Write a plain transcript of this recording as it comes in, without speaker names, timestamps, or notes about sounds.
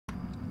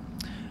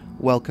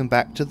Welcome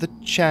back to the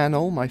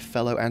channel, my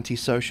fellow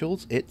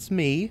antisocials. It's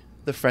me,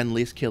 the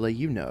friendliest killer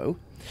you know.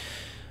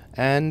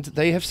 And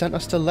they have sent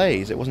us to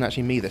Lays. It wasn't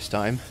actually me this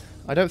time.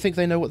 I don't think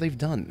they know what they've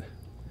done.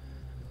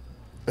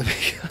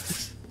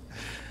 Because...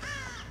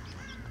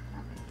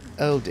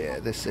 oh dear,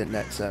 this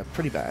internet's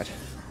pretty bad.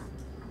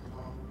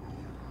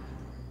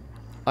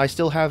 I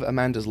still have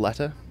Amanda's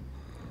letter.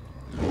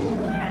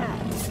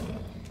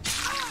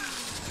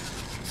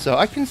 So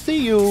I can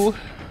see you.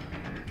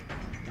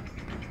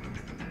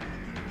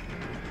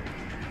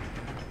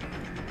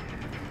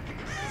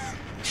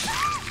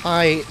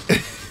 I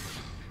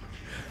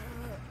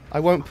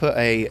won't put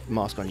a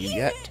mask on you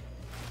yet.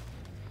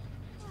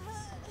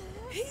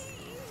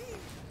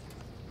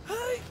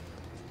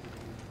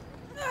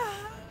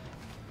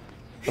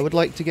 I would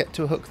like to get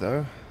to a hook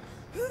though.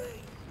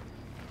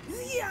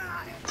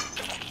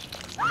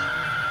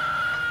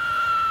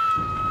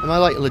 Am I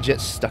like legit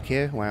stuck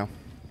here? Wow.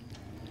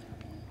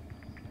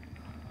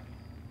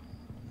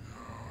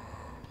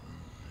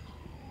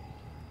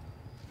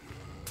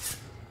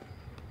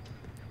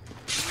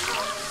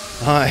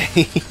 Hi.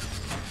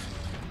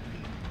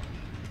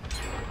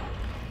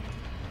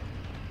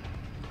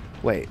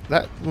 Wait,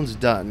 that one's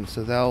done,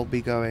 so they'll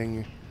be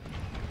going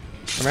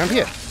around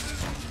here.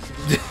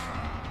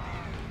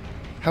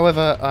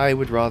 However, I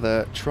would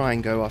rather try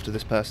and go after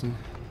this person.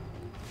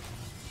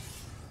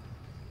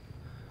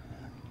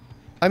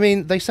 I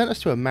mean, they sent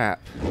us to a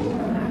map.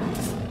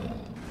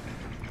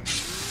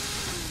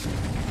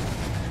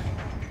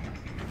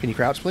 Can you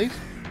crouch, please?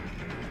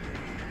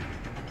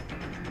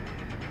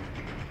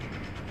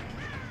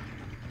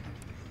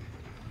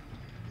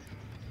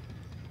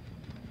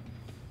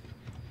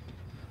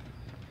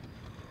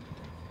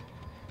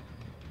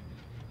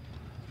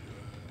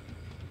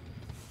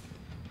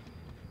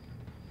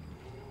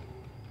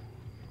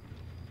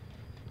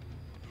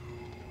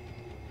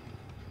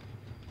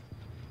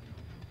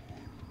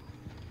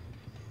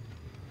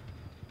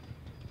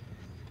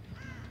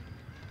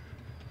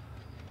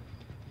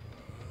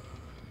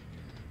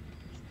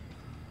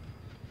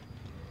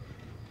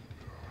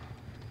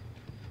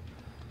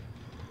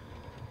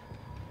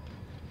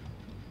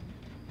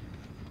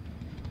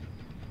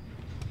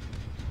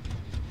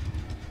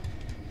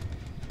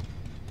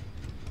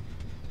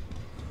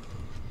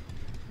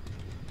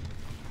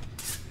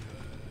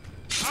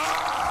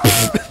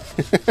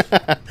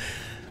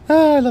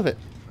 I love it.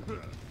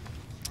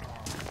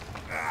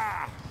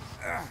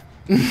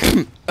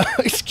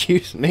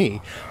 Excuse me.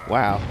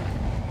 Wow.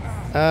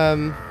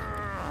 Oh,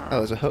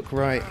 there's a hook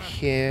right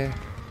here.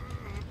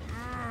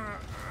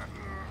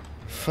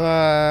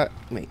 Fuck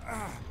me.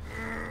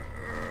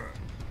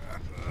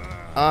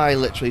 I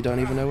literally don't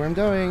even know where I'm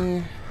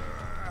going.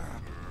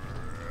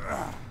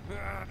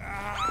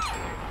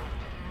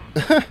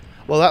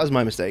 Well, that was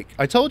my mistake.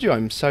 I told you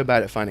I'm so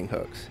bad at finding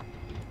hooks.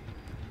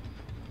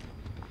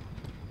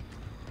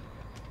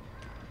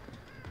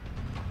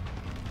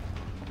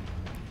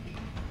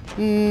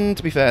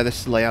 To be fair,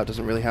 this layout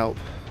doesn't really help.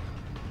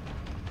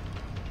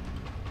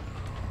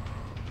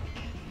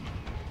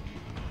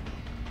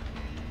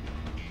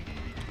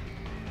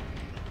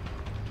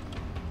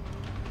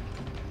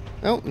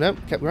 Oh, nope,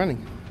 kept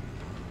running.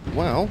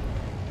 Well,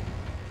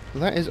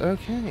 that is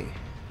okay.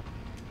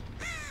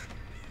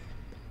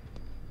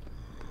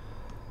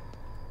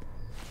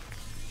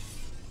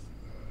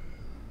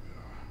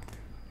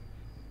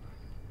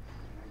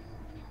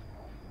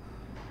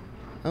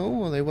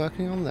 Oh, are they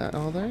working on that,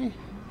 are they?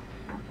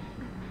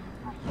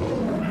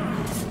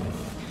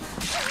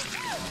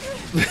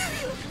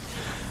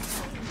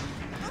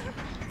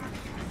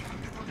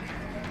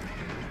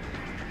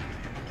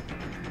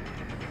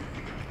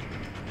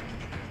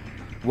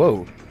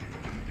 Whoa.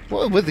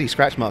 What are with these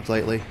scratch marks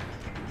lately?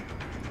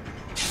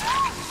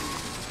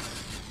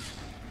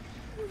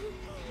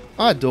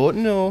 I don't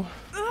know.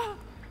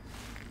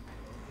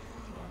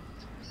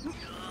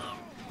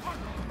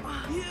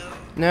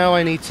 Now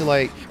I need to,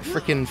 like,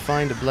 frickin'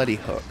 find a bloody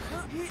hook.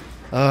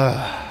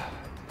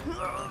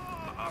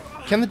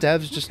 Can the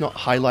devs just not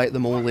highlight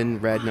them all in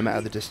red no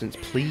matter the distance,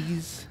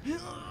 please?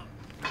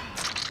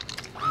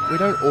 We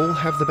don't all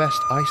have the best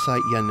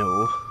eyesight, you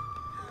know.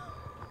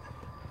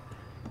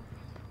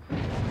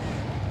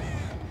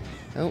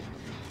 Oh.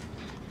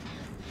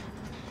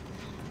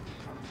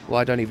 Well,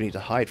 I don't even need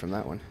to hide from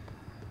that one.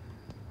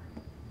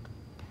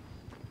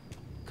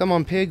 Come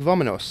on, pig,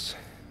 vominos.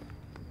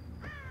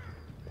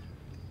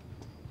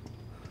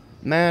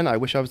 Man, I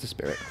wish I was the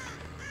spirit.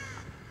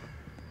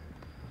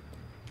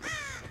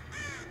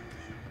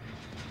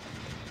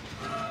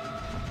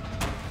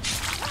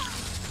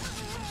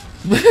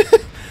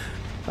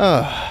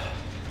 Oh.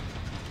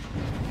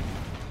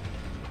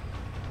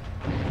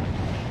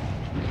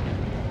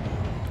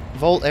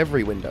 Vault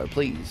every window,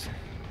 please.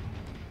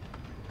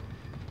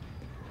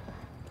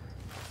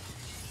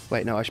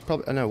 Wait, no, I should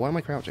probably... no, why am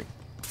I crouching?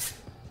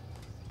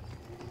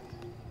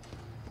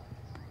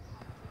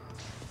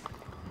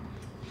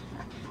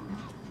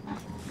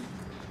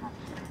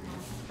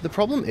 The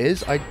problem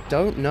is, I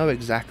don't know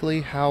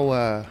exactly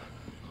how,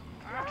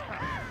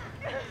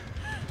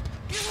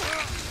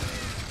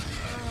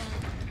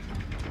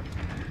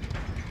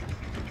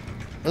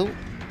 Oh.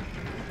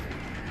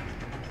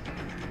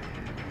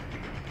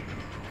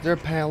 Is there a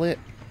pallet?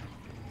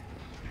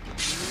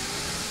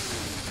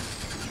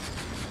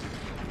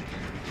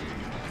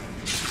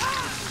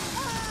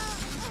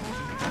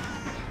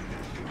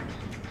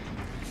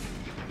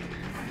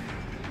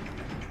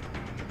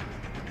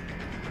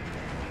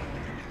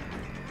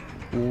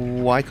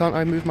 Why can't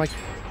I move my...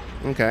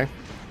 Okay.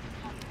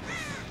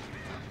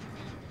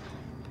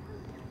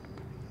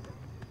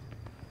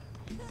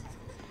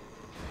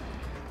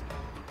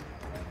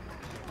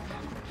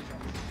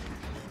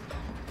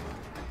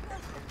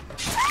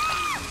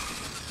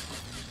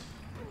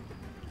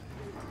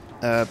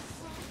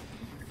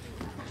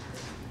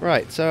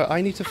 Right, so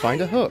I need to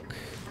find a hook.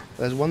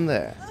 There's one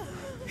there.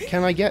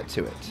 Can I get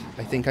to it?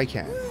 I think I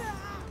can.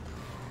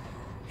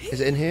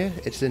 Is it in here?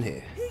 It's in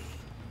here.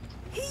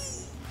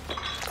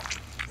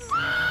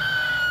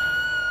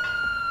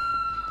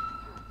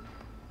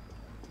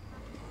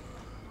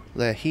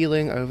 They're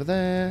healing over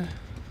there.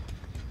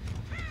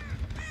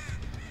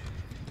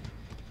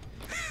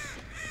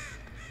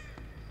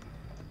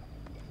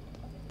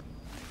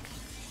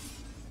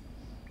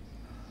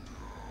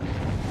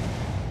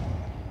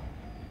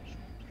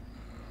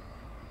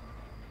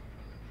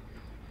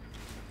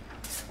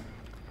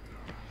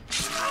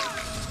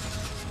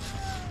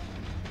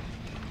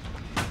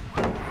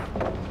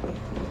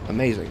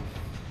 Amazing.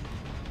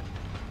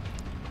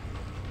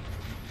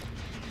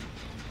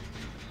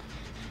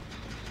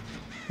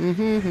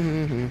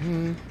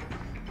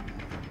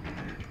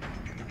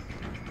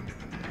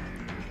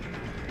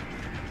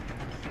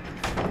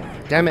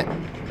 Damn it.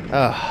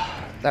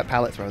 Ugh, that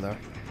pallet throw though.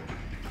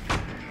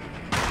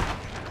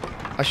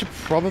 I should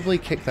probably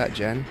kick that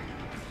gen.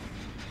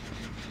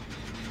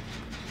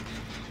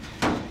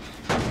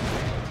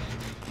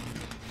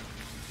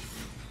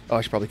 Oh,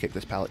 I should probably kick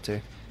this pallet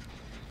too.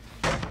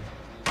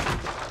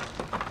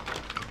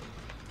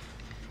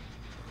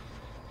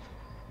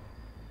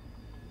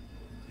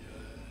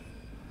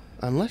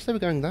 Unless they were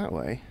going that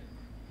way.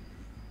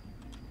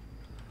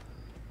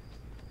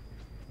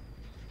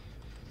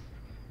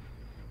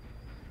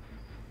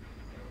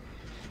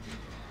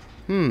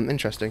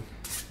 Interesting.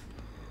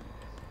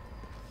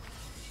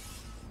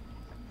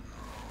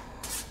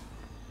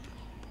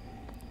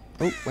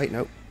 Oh, wait,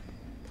 no.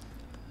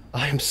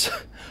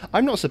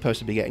 I'm not supposed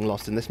to be getting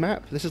lost in this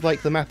map. This is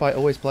like the map I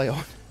always play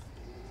on.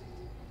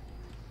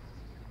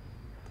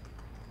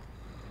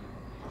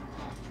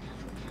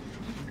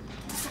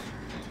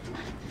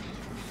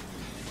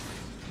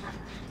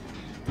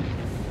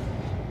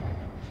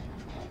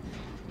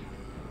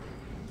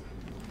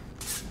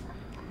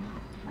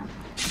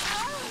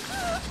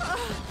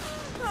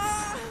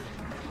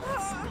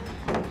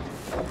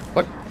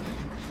 What?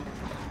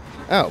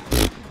 Oh.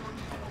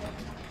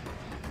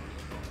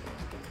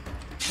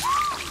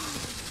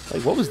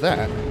 Like, what was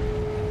that?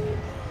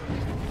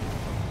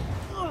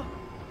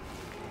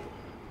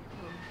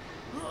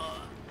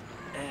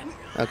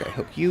 Okay,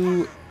 Hook,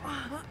 you...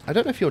 I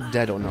don't know if you're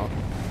dead or not.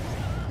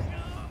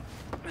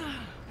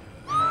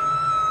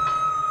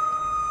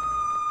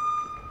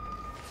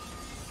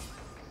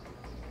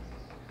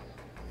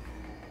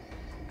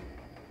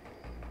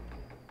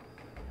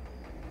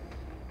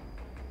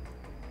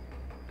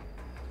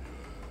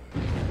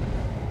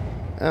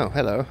 Oh,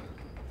 hello.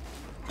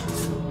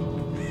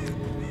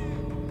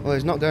 Well,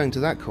 he's not going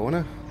to that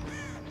corner.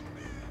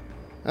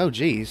 Oh,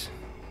 jeez.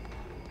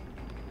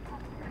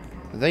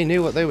 They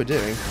knew what they were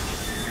doing.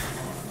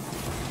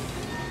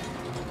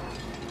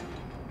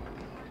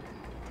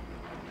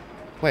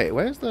 Wait,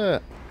 where's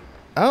the...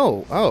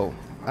 Oh.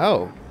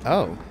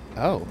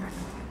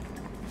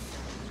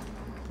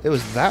 It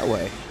was that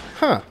way.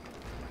 Huh.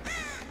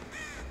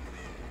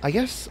 I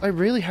guess I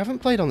really haven't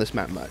played on this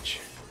map much.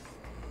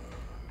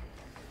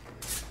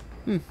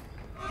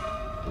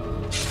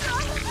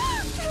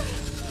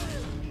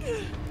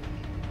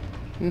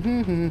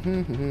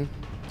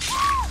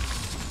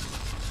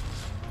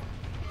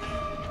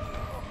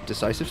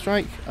 Decisive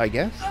strike, I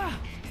guess?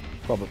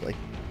 Probably.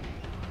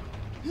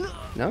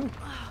 No?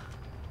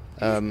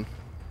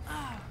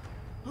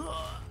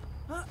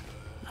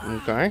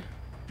 Okay.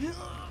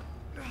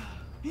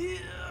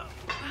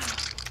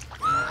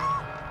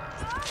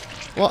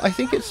 Well, I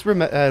think it's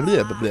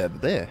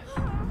there.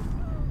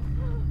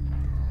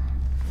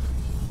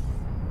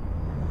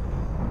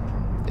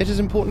 It is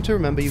important to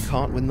remember you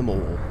can't win them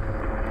all.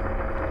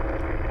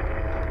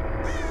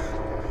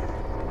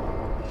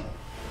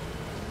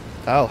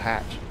 Oh,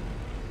 hatch.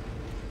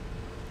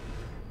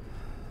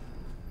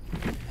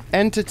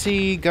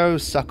 Entity, go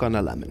suck on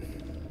a lemon.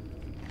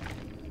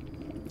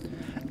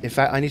 In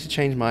fact, I need to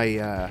change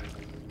my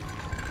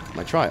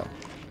my trial.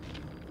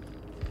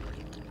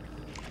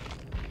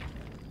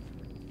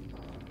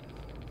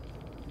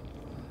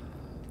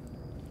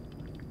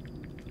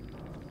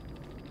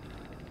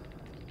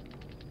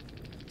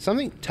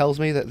 Something tells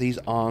me that these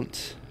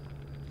aren't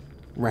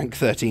rank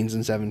 13s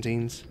and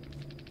 17s.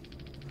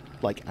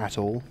 Like, at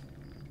all.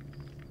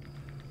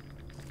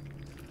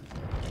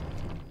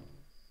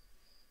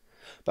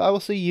 But I will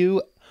see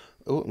you...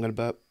 Oh, I'm going to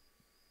burp.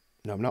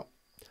 No, I'm not.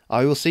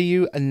 I will see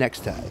you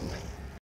next time.